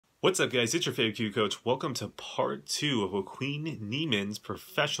What's up, guys? It's your favorite Q coach. Welcome to part 2 of Joaquin Niemann's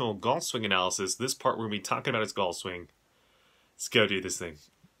professional golf swing analysis. This part we're going to be talking about his golf swing. Let's go do this thing.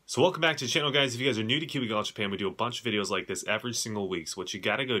 So welcome back to the channel, guys. If you guys are new to Kiwi Golf Japan, we do a bunch of videos like this every single week. So what you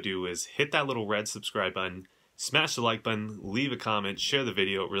got to go do is hit that little red subscribe button, smash the like button, leave a comment, share the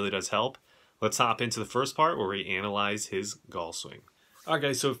video. It really does help. Let's hop into the first part where we analyze his golf swing. Alright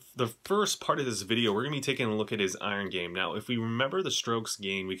guys, so the first part of this video, we're going to be taking a look at his iron game. Now, if we remember the strokes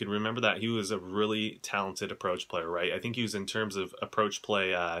gained, we can remember that he was a really talented approach player, right? I think he was, in terms of approach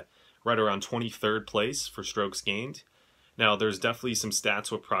play, right around 23rd place for strokes gained. Now, there's definitely some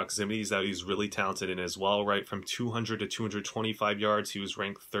stats with proximities that he's really talented in as well, right? From 200 to 225 yards, he was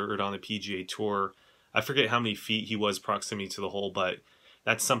ranked 3rd on the PGA Tour. I forget how many feet he was proximity to the hole, but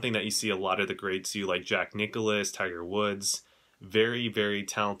that's something that you see a lot of the greats do, like Jack Nicklaus, Tiger Woods. Very, very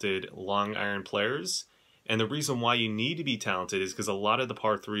talented long iron players. And the reason why you need to be talented is because a lot of the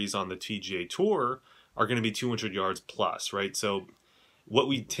par 3s on the PGA Tour are going to be 200 yards plus, right? So what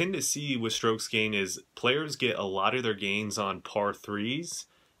we tend to see with strokes gain is players get a lot of their gains on par 3s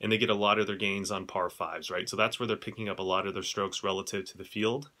and they get a lot of their gains on par 5s, right? So that's where they're picking up a lot of their strokes relative to the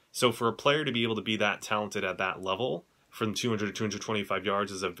field. So for a player to be able to be that talented at that level from 200 to 225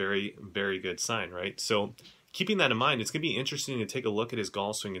 yards is a very, very good sign, right? So keeping that in mind, it's going to be interesting to take a look at his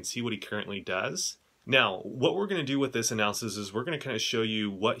golf swing and see what he currently does. Now, what we're going to do with this analysis is we're going to kind of show you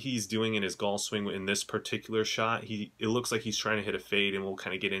what he's doing in his golf swing in this particular shot. It looks like he's trying to hit a fade, and we'll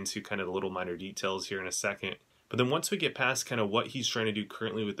kind of get into kind of the little minor details here in a second. But then once we get past kind of what he's trying to do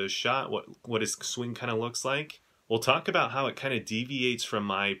currently with this shot, what his swing kind of looks like, we'll talk about how it kind of deviates from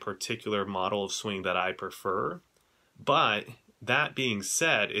my particular model of swing that I prefer. But that being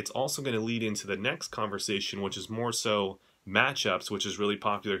said, it's also going to lead into the next conversation, which is more so matchups, which is really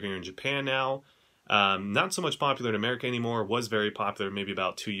popular here in Japan now. Not so much popular in America anymore. Was very popular maybe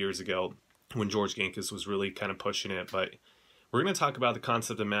about 2 years ago when George Gankus was really kind of pushing it. But we're going to talk about the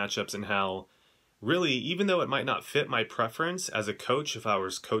concept of matchups and how really, even though it might not fit my preference as a coach, if I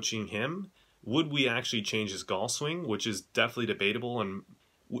was coaching him, would we actually change his golf swing, which is definitely debatable. And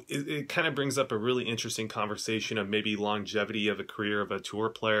it kind of brings up a really interesting conversation of maybe longevity of a career of a tour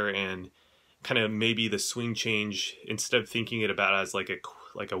player and kind of maybe the swing change. Instead of thinking it about as like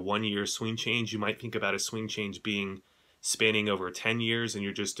a 1 year swing change, you might think about a swing change being spanning over 10 years and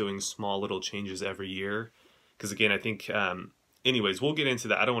you're just doing small little changes every year. Because again, I think, anyways, we'll get into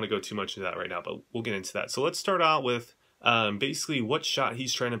that. I don't want to go too much into that right now, but we'll get into that. So let's start out with basically what shot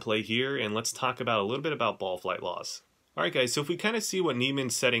he's trying to play here, and let's talk about a little bit about ball flight laws. Alright guys, so if we kind of see what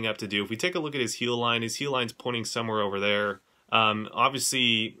Niemann's setting up to do, if we take a look at his heel line's pointing somewhere over there.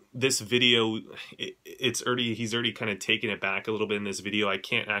 Obviously, this video, he's already kind of taken it back a little bit in this video. I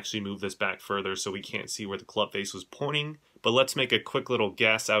can't actually move this back further, so we can't see where the club face was pointing. But let's make a quick little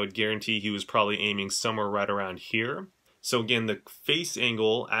guess. I would guarantee he was probably aiming somewhere right around here. So again, the face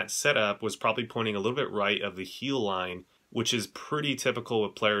angle at setup was probably pointing a little bit right of the heel line, which is pretty typical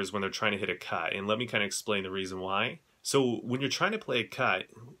with players when they're trying to hit a cut. And let me kind of explain the reason why. So when you're trying to play a cut,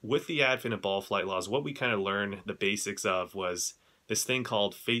 with the advent of ball flight laws, what we kind of learned the basics of was this thing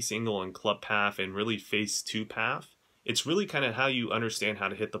called face angle and club path, and really face to path. It's really kind of how you understand how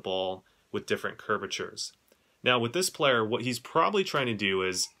to hit the ball with different curvatures. Now with this player, what he's probably trying to do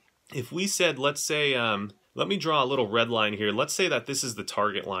is, if we said, let's say, let me draw a little red line here. Let's say that this is the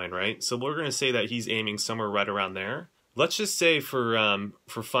target line, right? So we're going to say that he's aiming somewhere right around there. Let's just say for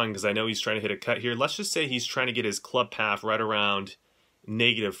fun, because I know he's trying to hit a cut here, let's just say he's trying to get his club path right around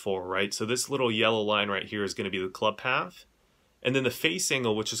 -4, right? So this little yellow line right here is going to be the club path. And then the face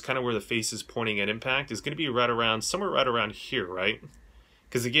angle, which is kind of where the face is pointing at impact, is going to be right around, somewhere right around here, right?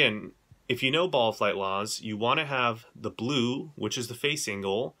 Because again, if you know ball flight laws, you want to have the blue, which is the face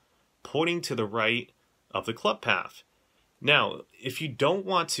angle, pointing to the right of the club path. Now, if you don't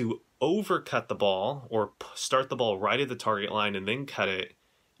want to overcut the ball or start the ball right at the target line and then cut it,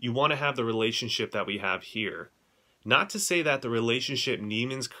 you want to have the relationship that we have here. Not to say that the relationship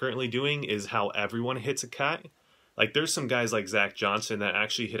Niemann's currently doing is how everyone hits a cut. Like there's some guys like Zach Johnson that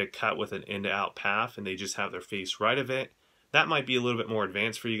actually hit a cut with an in-to-out path and they just have their face right of it. That might be a little bit more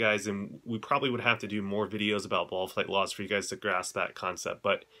advanced for you guys, and we probably would have to do more videos about ball flight laws for you guys to grasp that concept.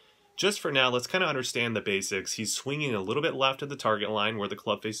 But just for now, let's kind of understand the basics. He's swinging a little bit left of the target line where the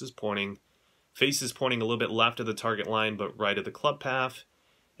club face is pointing. Face is pointing a little bit left of the target line, but right of the club path.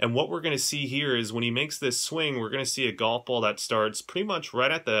 And what we're going to see here is when he makes this swing, we're going to see a golf ball that starts pretty much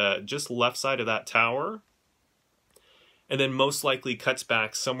right at the just left side of that tower. And then most likely cuts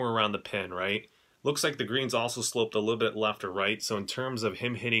back somewhere around the pin, right? Looks like the green's also sloped a little bit left or right. So in terms of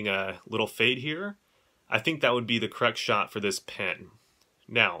him hitting a little fade here, I think that would be the correct shot for this pin.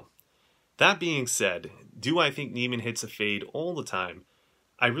 Now, that being said, do I think Niemann hits a fade all the time?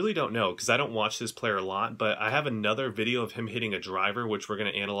 I really don't know because I don't watch this player a lot, but I have another video of him hitting a driver, which we're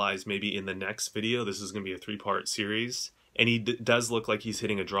going to analyze maybe in the next video. This is going to be a 3-part series. And he does look like he's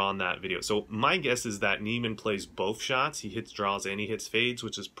hitting a draw in that video. So my guess is that Niemann plays both shots. He hits draws and he hits fades,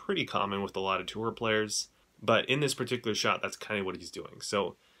 which is pretty common with a lot of tour players. But in this particular shot, that's kind of what he's doing.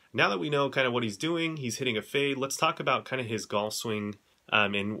 So now that we know kind of what he's doing, he's hitting a fade. Let's talk about kind of his golf swing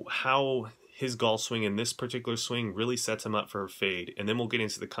and how his golf swing in this particular swing really sets him up for a fade. And then we'll get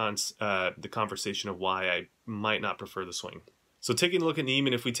into the conversation of why I might not prefer the swing. So taking a look at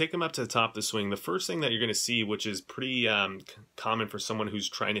Niemann, if we take him up to the top of the swing, the first thing that you're going to see, which is pretty common for someone who's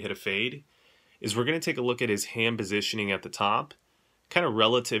trying to hit a fade, is we're going to take a look at his hand positioning at the top, kind of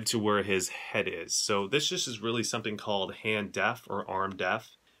relative to where his head is. So this just is really something called hand depth or arm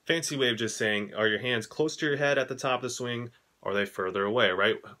depth. Fancy way of just saying, are your hands close to your head at the top of the swing? Or are they further away,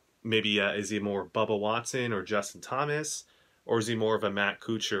 right? Maybe is he more Bubba Watson or Justin Thomas? Or is he more of a Matt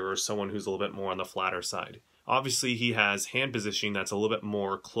Kuchar or someone who's a little bit more on the flatter side? Obviously, he has hand positioning that's a little bit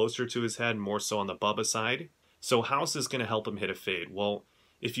more closer to his head, more so on the Bubba side. So how's this going to help him hit a fade? Well,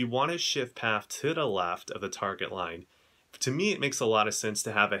 if you want to shift path to the left of the target line, to me it makes a lot of sense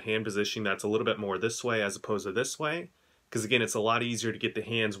to have a hand positioning that's a little bit more this way as opposed to this way. Because again, it's a lot easier to get the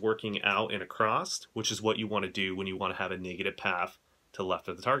hands working out and across, which is what you want to do when you want to have a negative path to the left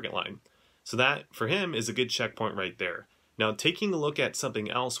of the target line. So that, for him, is a good checkpoint right there. Now, taking a look at something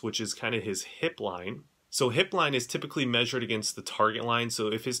else, which is kind of his hip line. So hip line is typically measured against the target line. So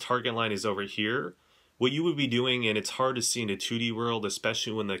if his target line is over here, what you would be doing, and it's hard to see in a 2D world,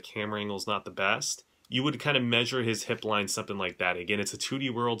 especially when the camera angle is not the best, you would kind of measure his hip line something like that. Again, it's a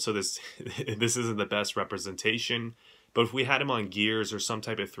 2D world, so this isn't the best representation. But if we had him on gears or some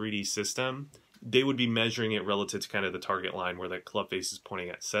type of 3D system, they would be measuring it relative to kind of the target line where the club face is pointing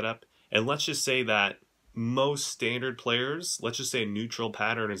at setup. And let's just say that most standard players, let's just say a neutral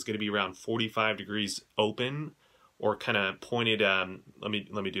pattern is going to be around 45 degrees open or kind of pointed, let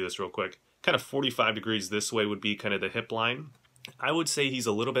me do this real quick. Kind of 45 degrees this way would be kind of the hip line. I would say he's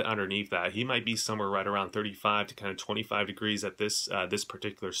a little bit underneath that. He might be somewhere right around 35 to kind of 25 degrees at this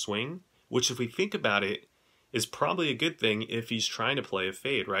particular swing, which if we think about it, is probably a good thing if he's trying to play a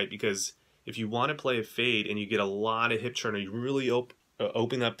fade, right? Because if you want to play a fade and you get a lot of hip turn, or you really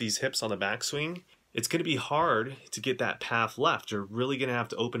open up these hips on the backswing, it's going to be hard to get that path left. You're really going to have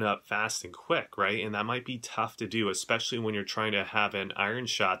to open up fast and quick, right? And that might be tough to do, especially when you're trying to have an iron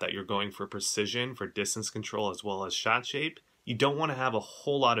shot that you're going for precision, for distance control, as well as shot shape. You don't want to have a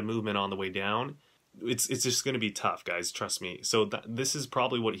whole lot of movement on the way down. It's just going to be tough, guys, trust me. So this is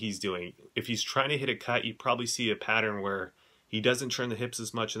probably what he's doing. If he's trying to hit a cut, you probably see a pattern where he doesn't turn the hips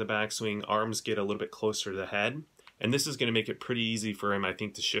as much in the backswing, arms get a little bit closer to the head, and this is going to make it pretty easy for him, I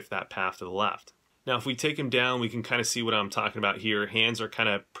think, to shift that path to the left. Now, if we take him down, we can kind of see what I'm talking about here. Hands are kind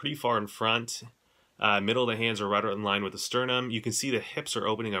of pretty far in front. Middle of the hands are right in line with the sternum. You can see the hips are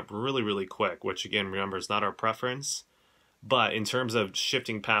opening up really, really quick, which again, remember, is not our preference. But in terms of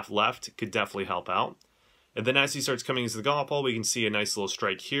shifting path left, it could definitely help out. And then as he starts coming into the golf ball, we can see a nice little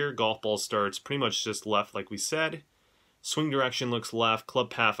strike here. Golf ball starts pretty much just left like we said. Swing direction looks left. Club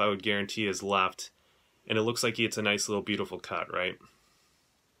path, I would guarantee, is left. And it looks like he hits a nice little beautiful cut, right?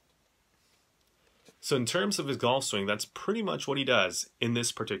 So in terms of his golf swing, that's pretty much what he does in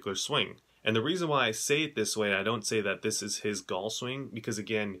this particular swing. And the reason why I say it this way, I don't say that this is his golf swing, because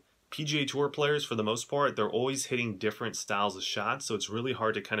again, PGA Tour players, for the most part, they're always hitting different styles of shots, so it's really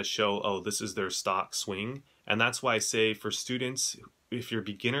hard to kind of show, oh, this is their stock swing. And that's why I say for students, if you're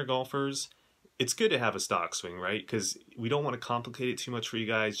beginner golfers, it's good to have a stock swing, right? Because we don't want to complicate it too much for you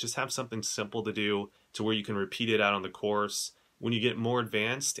guys. Just have something simple to do to where you can repeat it out on the course. When you get more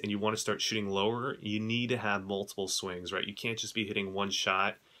advanced and you want to start shooting lower, you need to have multiple swings, right? You can't just be hitting one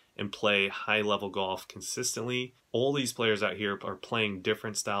shot and play high-level golf consistently. All these players out here are playing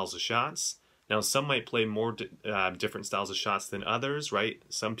different styles of shots. Now, some might play more different styles of shots than others, right?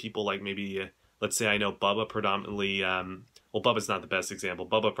 Some people, like maybe, let's say I know Bubba predominantly, well, Bubba's not the best example.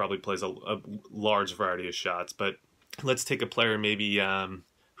 Bubba probably plays a large variety of shots, but let's take a player maybe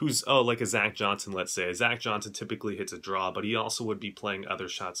who's, like a Zach Johnson, let's say. Zach Johnson typically hits a draw, but he also would be playing other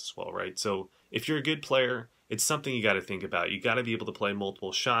shots as well, right? So if you're a good player, it's something you got to think about. You got to be able to play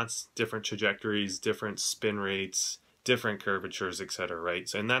multiple shots, different trajectories, different spin rates, different curvatures, etc., right?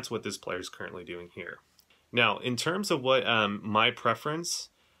 So, and that's what this player is currently doing here. Now, in terms of what my preference,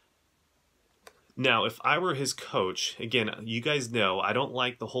 now, if I were his coach, again, you guys know I don't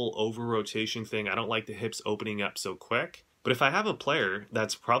like the whole over-rotation thing. I don't like the hips opening up so quick. But if I have a player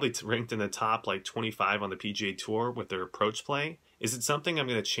that's probably ranked in the top like 25 on the PGA Tour with their approach play, Is it something I'm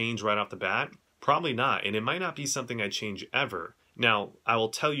going to change right off the bat? Probably not, and it might not be something I change ever. Now, I will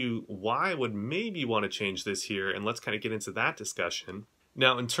tell you why I would maybe want to change this here, and let's kind of get into that discussion.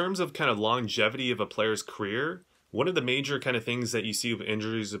 Now, in terms of kind of longevity of a player's career, one of the major kind of things that you see with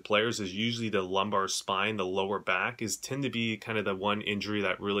injuries of players is usually the lumbar spine, the lower back, is tend to be kind of the one injury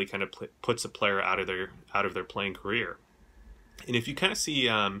that really kind of puts a player out of their playing career. And if you kind of see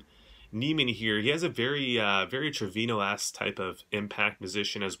Niemann here, he has a very Trevino-esque type of impact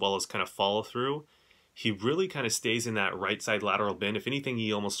position as well as kind of follow through. He really kind of stays in that right side lateral bend. If anything,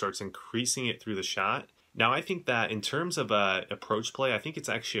 he almost starts increasing it through the shot. Now, I think that in terms of approach play, I think it's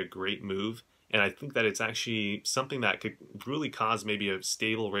actually a great move. And I think that it's actually something that could really cause maybe a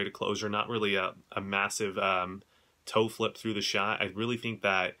stable rate of closure, not really a massive toe flip through the shot. I really think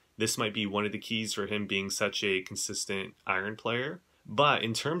that this might be one of the keys for him being such a consistent iron player. But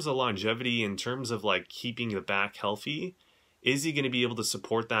in terms of longevity, in terms of like keeping the back healthy, is he going to be able to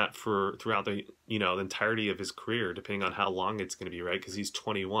support that throughout the the entirety of his career, depending on how long it's going to be, right? Because he's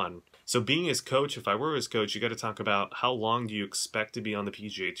 21. So being his coach, if I were his coach, you got to talk about how long do you expect to be on the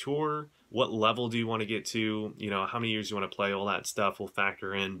PGA Tour? What level do you want to get to? How many years you want to play? All that stuff will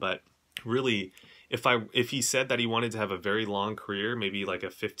factor in. But really, if he said that he wanted to have a very long career, maybe like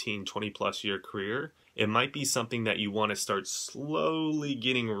a 15, 20 plus year career, it might be something that you want to start slowly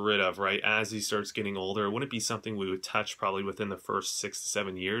getting rid of, right? As he starts getting older, it wouldn't be something we would touch probably within the first 6 to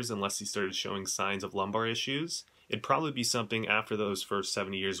 7 years unless he started showing signs of lumbar issues. It'd probably be something after those first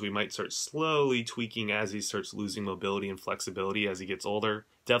 7 years we might start slowly tweaking as he starts losing mobility and flexibility as he gets older.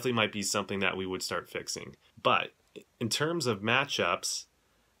 Definitely might be something that we would start fixing. But in terms of matchups,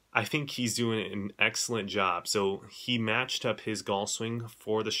 I think he's doing an excellent job. So he matched up his golf swing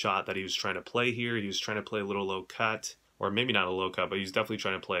for the shot that he was trying to play here. He was trying to play a little low cut, or maybe not a low cut, but he's definitely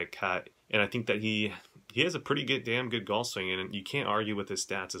trying to play a cut. And I think that he has a pretty damn good golf swing, and you can't argue with his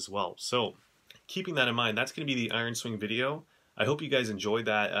stats as well. So keeping that in mind, that's going to be the iron swing video. I hope you guys enjoyed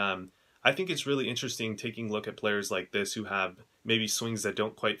that. I think it's really interesting taking a look at players like this who have maybe swings that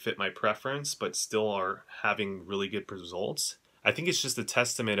don't quite fit my preference, but still are having really good results. I think it's just a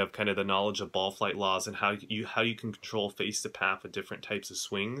testament of kind of the knowledge of ball flight laws and how you can control face to path with different types of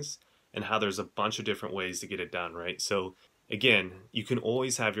swings, and how there's a bunch of different ways to get it done, right? So again, you can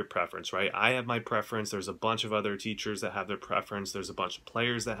always have your preference, right? I have my preference. There's a bunch of other teachers that have their preference. There's a bunch of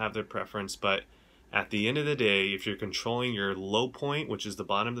players that have their preference. But at the end of the day, if you're controlling your low point, which is the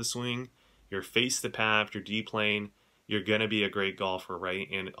bottom of the swing, your face to path, your D plane, you're going to be a great golfer, right?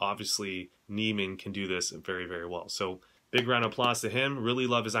 And obviously, Niemann can do this very, very well. So big round of applause to him. Really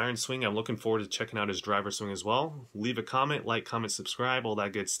love his iron swing. I'm looking forward to checking out his driver swing as well. Leave a comment, like, comment, subscribe, all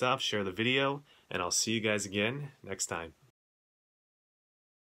that good stuff. Share the video, and I'll see you guys again next time.